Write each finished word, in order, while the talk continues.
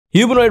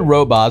Humanoid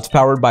robots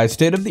powered by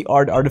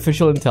state-of-the-art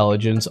artificial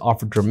intelligence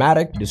offer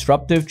dramatic,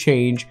 disruptive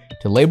change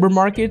to labor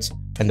markets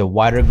and the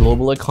wider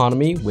global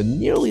economy with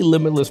nearly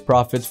limitless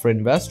profits for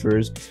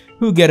investors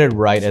who get it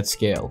right at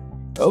scale.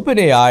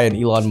 OpenAI and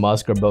Elon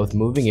Musk are both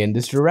moving in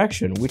this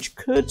direction, which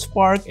could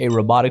spark a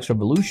robotics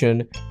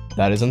revolution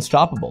that is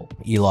unstoppable.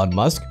 Elon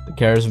Musk, the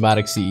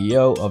charismatic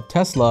CEO of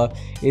Tesla,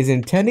 is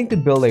intending to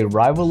build a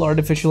rival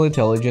artificial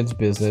intelligence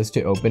business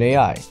to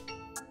OpenAI.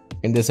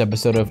 In this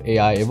episode of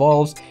AI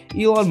Evolves,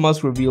 Elon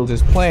Musk reveals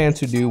his plan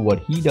to do what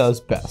he does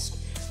best: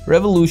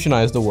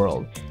 revolutionize the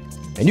world.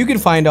 And you can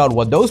find out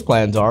what those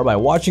plans are by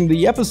watching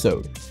the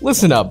episode.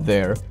 Listen up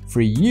there,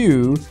 for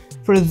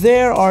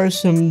there are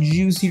some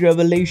juicy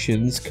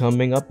revelations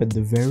coming up at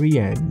the very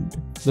end.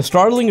 The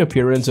startling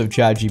appearance of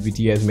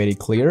ChatGPT has made it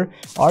clear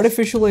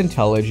artificial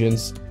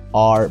intelligence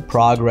are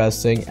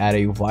progressing at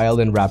a wild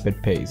and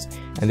rapid pace,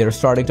 and they're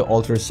starting to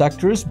alter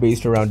sectors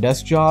based around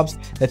desk jobs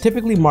that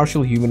typically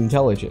marshal human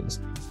intelligence.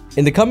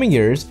 In the coming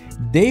years,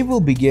 they will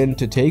begin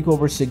to take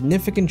over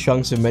significant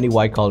chunks of many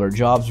white-collar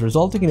jobs,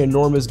 resulting in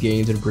enormous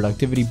gains in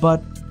productivity,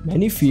 but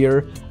many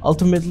fear,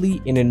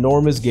 ultimately, in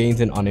enormous gains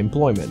in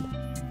unemployment.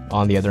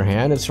 On the other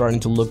hand, it's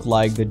starting to look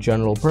like the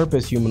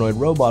general-purpose humanoid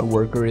robot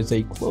worker is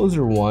a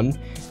closer one,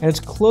 and it's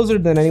closer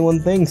than anyone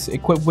thinks,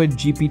 equipped with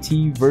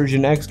GPT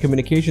version X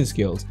communication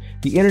skills,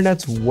 the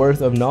internet's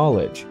worth of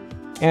knowledge,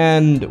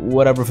 and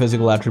whatever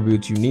physical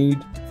attributes you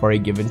need for a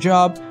given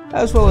job,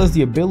 as well as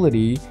the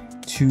ability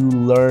to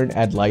learn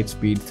at light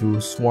speed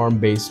through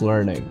swarm-based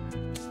learning.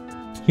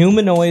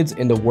 Humanoids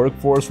in the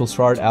workforce will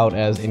start out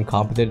as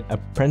incompetent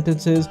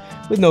apprentices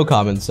with no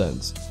common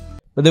sense.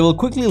 But they will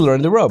quickly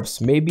learn the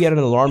ropes, maybe at an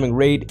alarming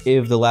rate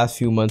if the last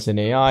few months in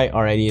AI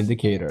are any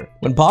indicator.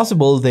 When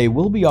possible, they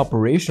will be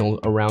operational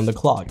around the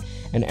clock,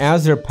 and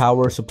as their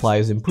power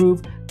supplies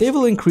improve, they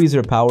will increase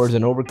their powers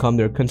and overcome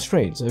their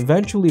constraints,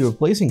 eventually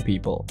replacing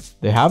people.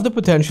 They have the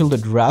potential to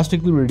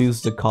drastically reduce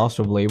the cost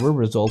of labor,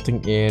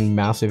 resulting in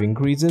massive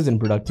increases in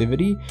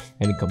productivity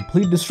and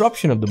complete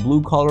disruption of the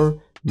blue-collar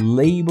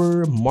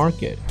labor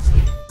market,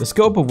 the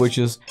scope of which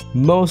is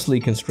mostly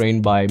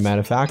constrained by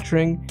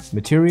manufacturing,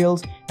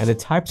 materials, and the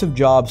types of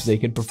jobs they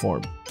can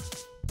perform.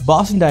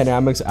 Boston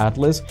Dynamics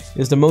Atlas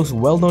is the most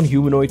well-known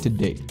humanoid to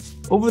date.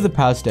 Over the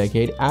past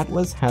decade,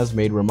 Atlas has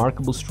made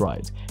remarkable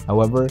strides.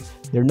 However,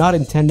 they're not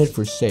intended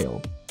for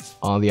sale.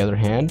 On the other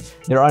hand,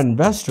 there are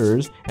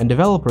investors and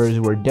developers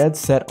who are dead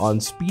set on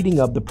speeding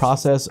up the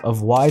process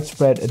of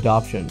widespread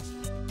adoption.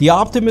 The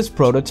Optimus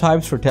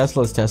prototypes for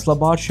Tesla's Tesla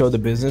bot show the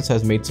business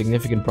has made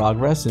significant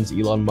progress since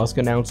Elon Musk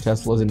announced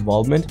Tesla's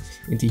involvement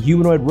into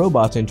humanoid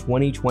robots in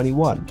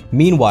 2021.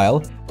 Meanwhile,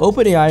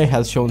 OpenAI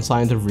has shown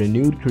signs of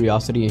renewed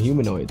curiosity in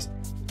humanoids.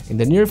 In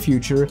the near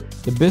future,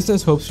 the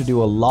business hopes to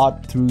do a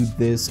lot through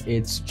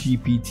its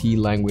GPT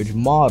language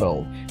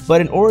model, but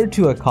in order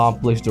to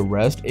accomplish the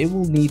rest, it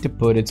will need to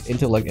put its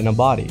intellect in a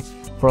body.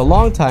 For a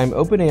long time,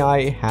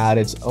 OpenAI had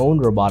its own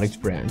robotics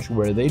branch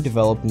where they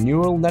developed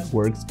neural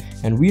networks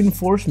and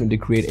reinforcement to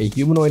create a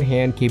humanoid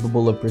hand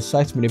capable of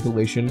precise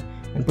manipulation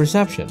and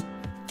perception.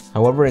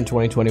 However, in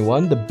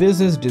 2021, the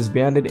business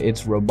disbanded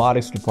its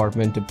robotics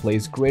department to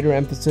place greater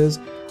emphasis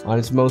on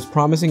its most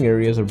promising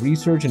areas of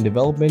research and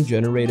development,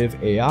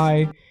 generative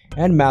AI,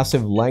 and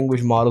massive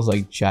language models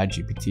like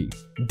ChatGPT.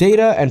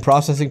 Data and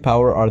processing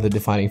power are the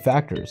defining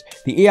factors.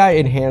 The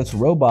AI-enhanced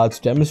robots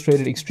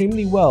demonstrated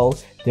extremely well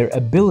their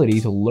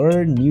ability to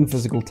learn new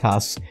physical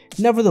tasks.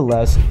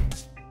 Nevertheless,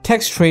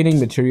 text training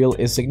material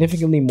is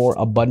significantly more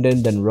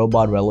abundant than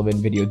robot-relevant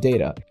video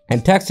data,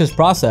 and text is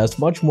processed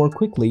much more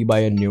quickly by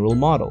a neural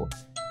model.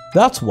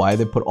 That's why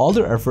they put all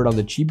their effort on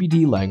the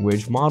GPT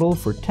language model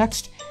for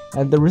text,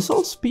 and the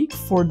results speak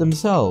for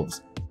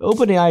themselves.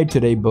 OpenAI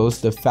today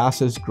boasts the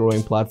fastest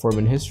growing platform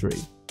in history.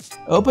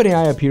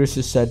 OpenAI appears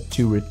to set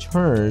to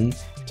return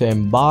to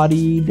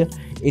embodied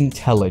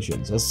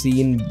intelligence, as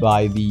seen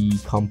by the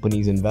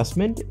company's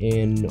investment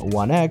in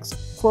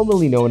 1X,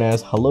 formerly known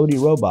as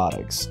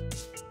Robotics,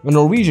 a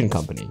Norwegian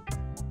company.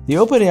 The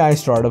OpenAI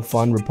startup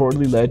fund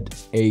reportedly led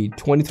a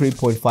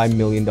 $23.5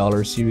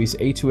 million Series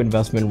A2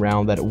 investment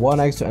round that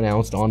 1X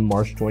announced on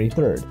March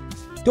 23rd.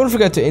 Don't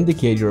forget to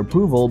indicate your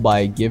approval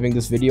by giving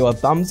this video a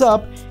thumbs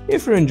up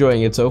if you're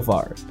enjoying it so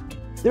far.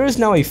 There is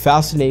now a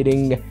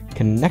fascinating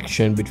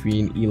connection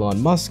between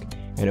Elon Musk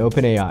and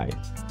OpenAI.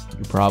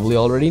 You probably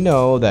already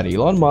know that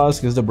Elon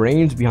Musk is the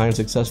brains behind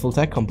successful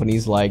tech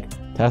companies like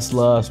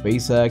Tesla,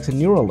 SpaceX,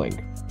 and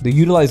Neurolink. The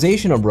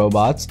utilization of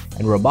robots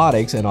and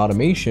robotics and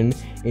automation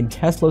in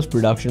Tesla's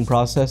production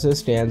processes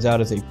stands out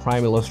as a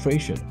prime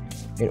illustration.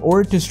 In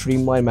order to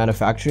streamline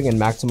manufacturing and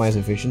maximize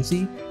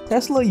efficiency,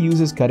 Tesla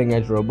uses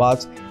cutting-edge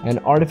robots and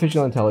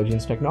artificial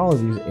intelligence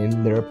technologies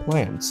in their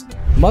plants.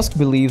 Musk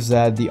believes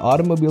that the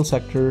automobile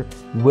sector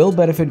will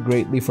benefit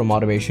greatly from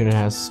automation and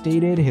has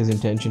stated his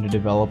intention to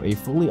develop a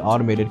fully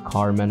automated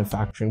car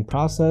manufacturing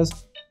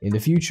process in the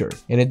future.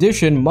 In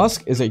addition,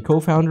 Musk is a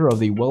co-founder of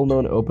the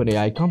well-known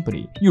OpenAI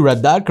company. You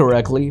read that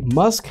correctly.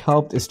 Musk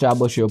helped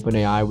establish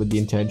OpenAI with the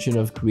intention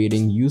of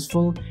creating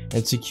useful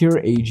and secure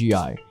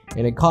AGI.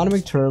 In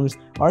economic terms,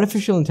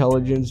 artificial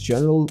intelligence,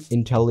 general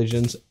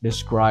intelligence,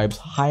 describes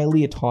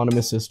highly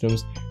autonomous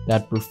systems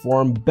that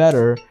perform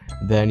better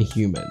than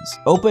humans.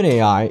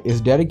 OpenAI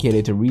is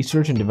dedicated to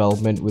research and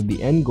development with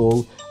the end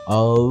goal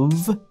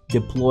of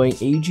deploying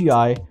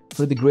AGI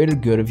for the greater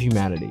good of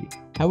humanity.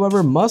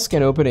 However, Musk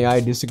and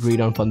OpenAI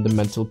disagreed on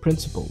fundamental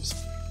principles.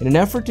 In an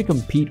effort to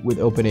compete with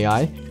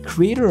OpenAI,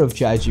 creator of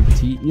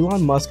ChatGPT,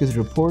 Elon Musk is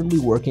reportedly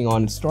working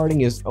on starting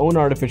his own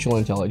artificial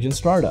intelligence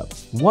startup.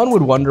 One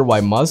would wonder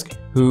why Musk,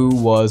 who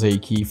was a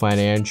key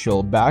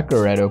financial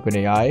backer at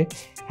OpenAI,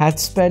 had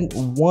spent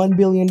 $1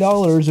 billion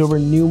over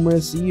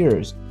numerous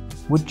years,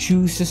 would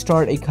choose to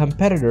start a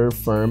competitor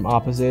firm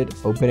opposite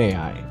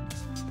OpenAI.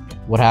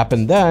 What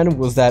happened then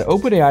was that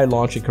OpenAI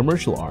launched a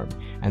commercial arm,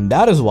 and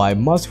that is why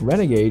Musk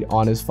renegade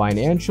on his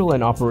financial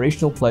and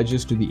operational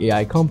pledges to the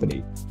AI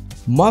company.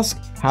 Musk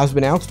has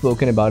been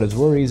outspoken about his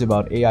worries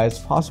about AI's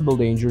possible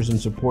dangers in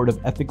support of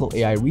ethical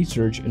AI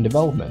research and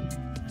development.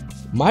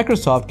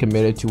 Microsoft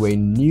committed to a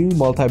new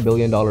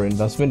multi-billion-dollar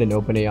investment in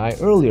OpenAI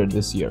earlier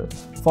this year,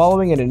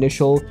 following an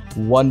initial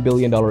 $1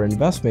 billion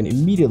investment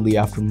immediately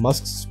after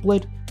Musk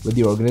split with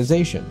the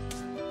organization.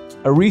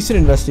 A recent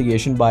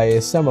investigation by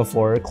a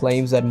Semaphore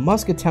claims that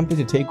Musk attempted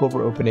to take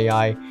over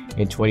OpenAI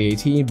in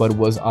 2018 but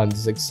was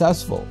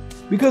unsuccessful.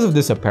 Because of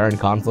this apparent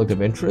conflict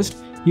of interest,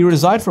 he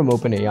resigned from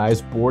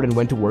OpenAI's board and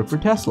went to work for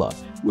Tesla,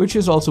 which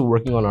is also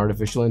working on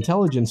artificial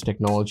intelligence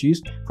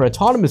technologies for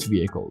autonomous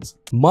vehicles.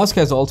 Musk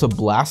has also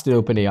blasted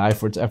OpenAI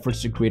for its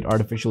efforts to create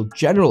artificial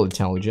general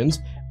intelligence,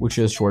 which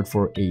is short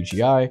for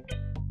AGI,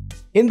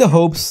 in the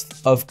hopes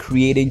of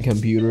creating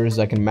computers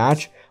that can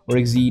match or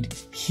exceed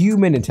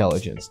human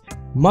intelligence.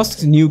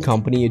 Musk's new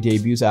company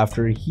debuts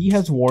after he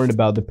has warned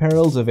about the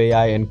perils of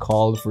AI and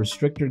called for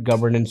stricter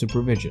governance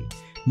supervision.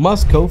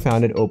 Musk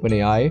co-founded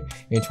OpenAI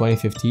in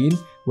 2015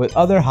 with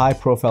other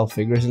high-profile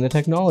figures in the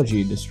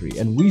technology industry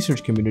and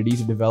research community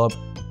to develop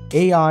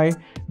AI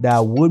that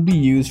would be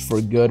used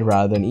for good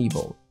rather than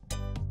evil.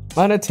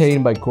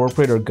 Unattained by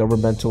corporate or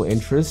governmental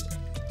interest,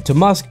 to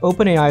Musk,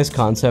 OpenAI's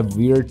concept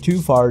veered too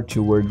far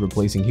toward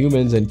replacing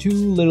humans and too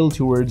little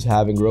towards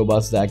having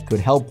robots that could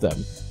help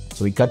them,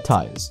 so he cut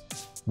ties.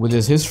 With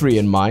his history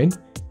in mind,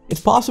 it's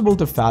possible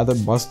to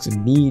fathom Musk's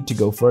need to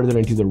go further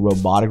into the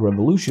robotic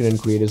revolution and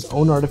create his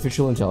own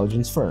artificial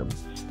intelligence firm,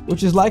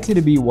 which is likely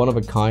to be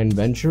one-of-a-kind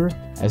venture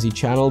as he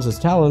channels his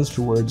talents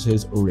towards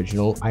his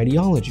original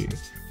ideology.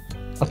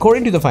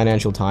 According to the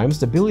Financial Times,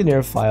 the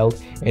billionaire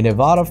filed a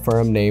Nevada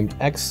firm named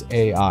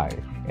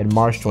XAI in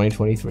March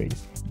 2023.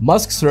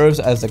 Musk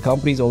serves as the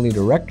company's only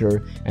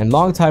director, and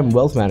longtime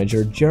wealth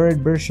manager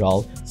Jared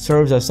Birchall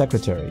serves as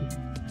secretary.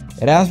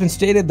 It has been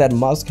stated that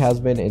Musk has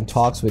been in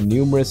talks with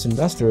numerous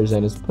investors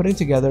and is putting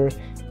together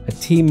a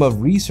team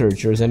of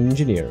researchers and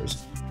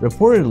engineers.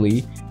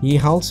 Reportedly, he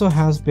also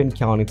has been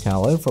counting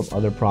talent from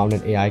other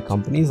prominent AI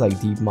companies like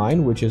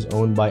DeepMind, which is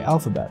owned by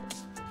Alphabet.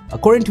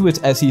 According to its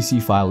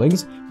SEC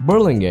filings,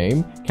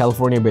 Burlingame,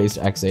 California-based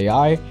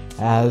XAI,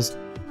 has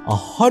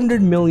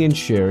 100 million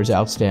shares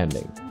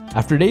outstanding.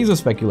 After days of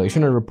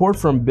speculation, a report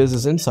from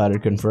Business Insider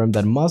confirmed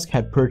that Musk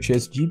had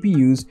purchased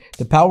GPUs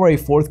to power a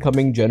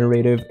forthcoming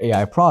generative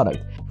AI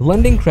product,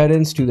 lending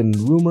credence to the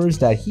rumors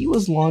that he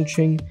was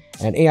launching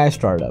an AI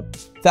startup.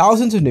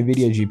 Thousands of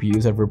NVIDIA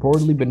GPUs have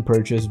reportedly been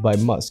purchased by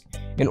Musk.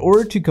 In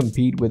order to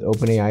compete with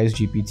OpenAI's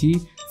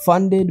GPT,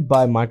 funded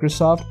by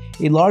Microsoft,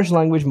 a large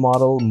language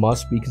model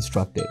must be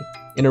constructed.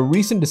 In a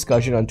recent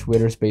discussion on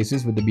Twitter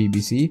Spaces with the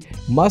BBC,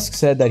 Musk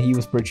said that he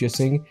was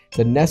purchasing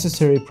the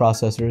necessary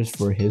processors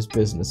for his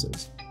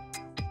businesses.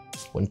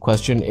 When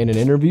questioned in an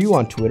interview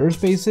on Twitter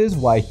Spaces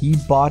why he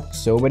bought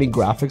so many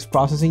graphics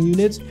processing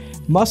units,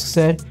 Musk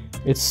said,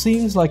 "It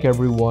seems like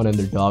everyone and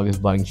their dog is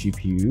buying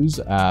GPUs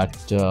at,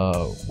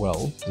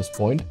 this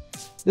point."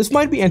 This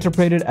might be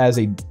interpreted as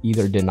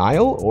either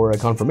denial or a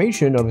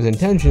confirmation of his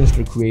intentions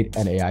to create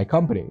an AI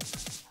company.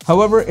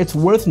 However, it's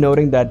worth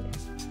noting that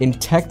in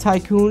tech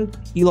tycoon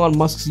Elon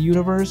Musk's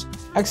universe,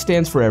 X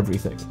stands for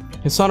everything.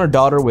 His son or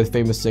daughter with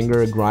famous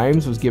singer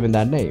Grimes was given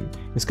that name.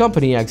 His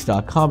company,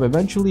 X.com,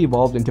 eventually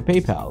evolved into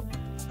PayPal.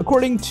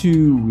 According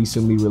to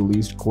recently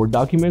released court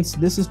documents,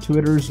 this is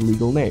Twitter's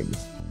legal name.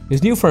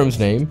 His new firm's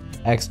name,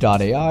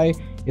 X.AI,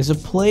 is a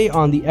play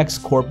on the X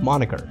Corp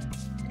moniker.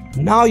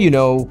 Now you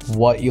know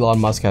what Elon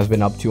Musk has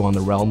been up to on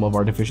the realm of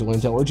artificial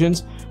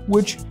intelligence,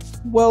 which,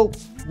 well,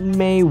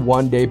 may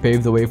one day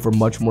pave the way for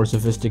much more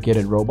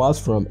sophisticated robots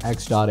from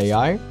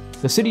X.AI.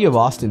 The city of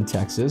Austin,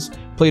 Texas,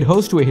 played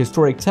host to a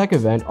historic tech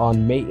event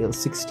on May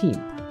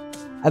 16th.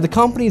 At the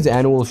company's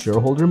annual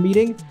shareholder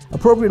meeting,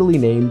 appropriately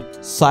named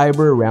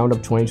Cyber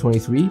Roundup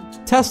 2023,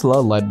 Tesla,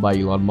 led by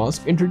Elon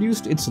Musk,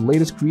 introduced its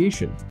latest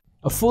creation,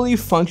 a fully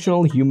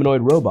functional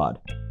humanoid robot.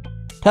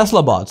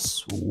 Tesla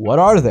bots, what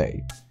are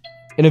they?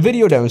 In a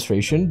video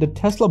demonstration, the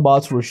Tesla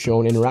bots were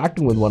shown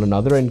interacting with one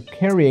another and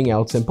carrying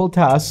out simple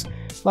tasks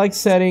like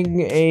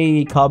setting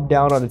a cup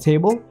down on a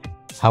table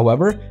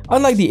However,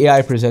 unlike the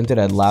AI presented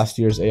at last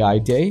year's AI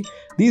Day,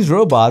 these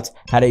robots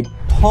had a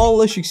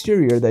polished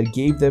exterior that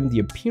gave them the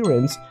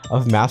appearance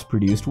of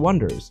mass-produced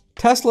wonders.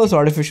 Tesla's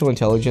artificial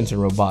intelligence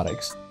and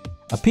robotics.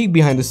 A peek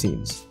behind the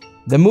scenes.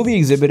 The movie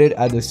exhibited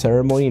at the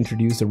ceremony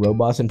introduced the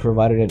robots and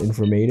provided an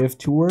informative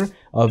tour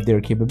of their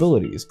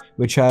capabilities,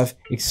 which have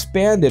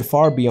expanded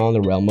far beyond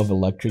the realm of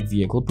electric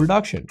vehicle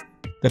production.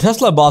 The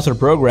Tesla bots are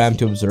programmed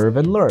to observe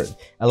and learn,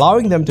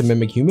 allowing them to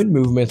mimic human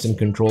movements and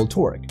control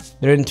torque.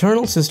 Their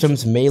internal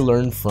systems may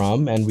learn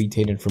from and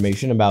retain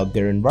information about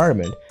their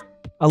environment,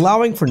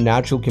 allowing for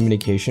natural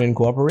communication and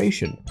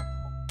cooperation.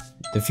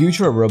 The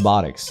future of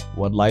robotics,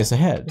 what lies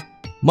ahead?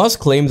 Musk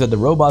claims that the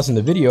robots in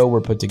the video were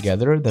put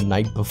together the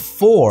night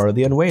before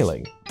the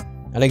unveiling.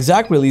 An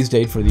exact release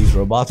date for these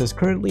robots is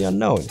currently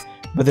unknown,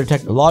 but their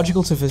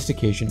technological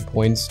sophistication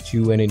points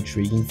to an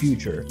intriguing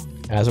future.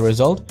 As a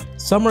result,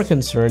 some are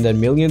concerned that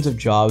millions of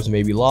jobs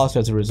may be lost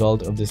as a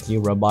result of this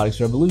new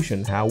robotics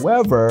revolution.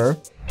 However,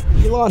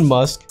 Elon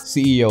Musk,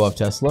 CEO of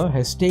Tesla,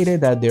 has stated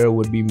that there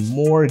would be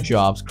more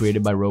jobs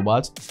created by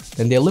robots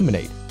than they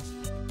eliminate.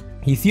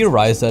 He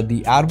theorized that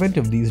the advent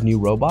of these new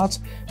robots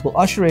will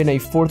usher in a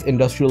fourth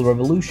industrial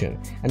revolution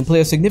and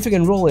play a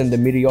significant role in the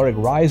meteoric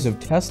rise of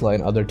Tesla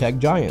and other tech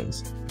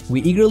giants.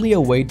 We eagerly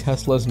await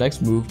Tesla's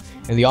next move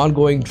and the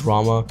ongoing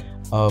drama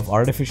of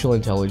artificial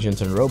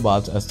intelligence and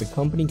robots as the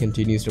company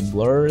continues to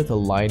blur the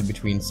line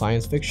between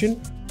science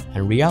fiction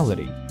and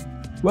reality.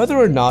 Whether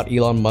or not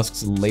Elon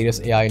Musk's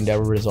latest AI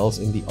endeavor results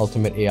in the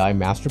ultimate AI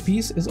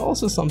masterpiece is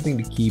also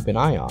something to keep an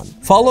eye on.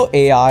 Follow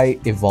AI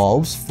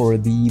Evolves for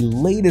the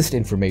latest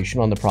information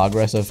on the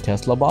progress of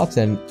Tesla bots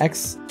and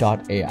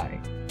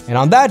X.AI. And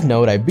on that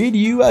note, I bid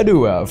you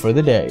adieu for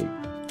the day.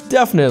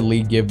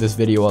 Definitely give this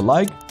video a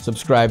like,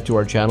 subscribe to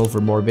our channel for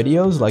more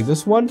videos like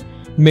this one.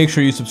 Make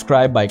sure you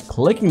subscribe by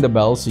clicking the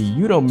bell so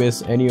you don't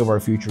miss any of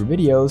our future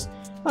videos.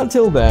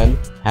 Until then,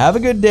 have a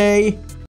good day.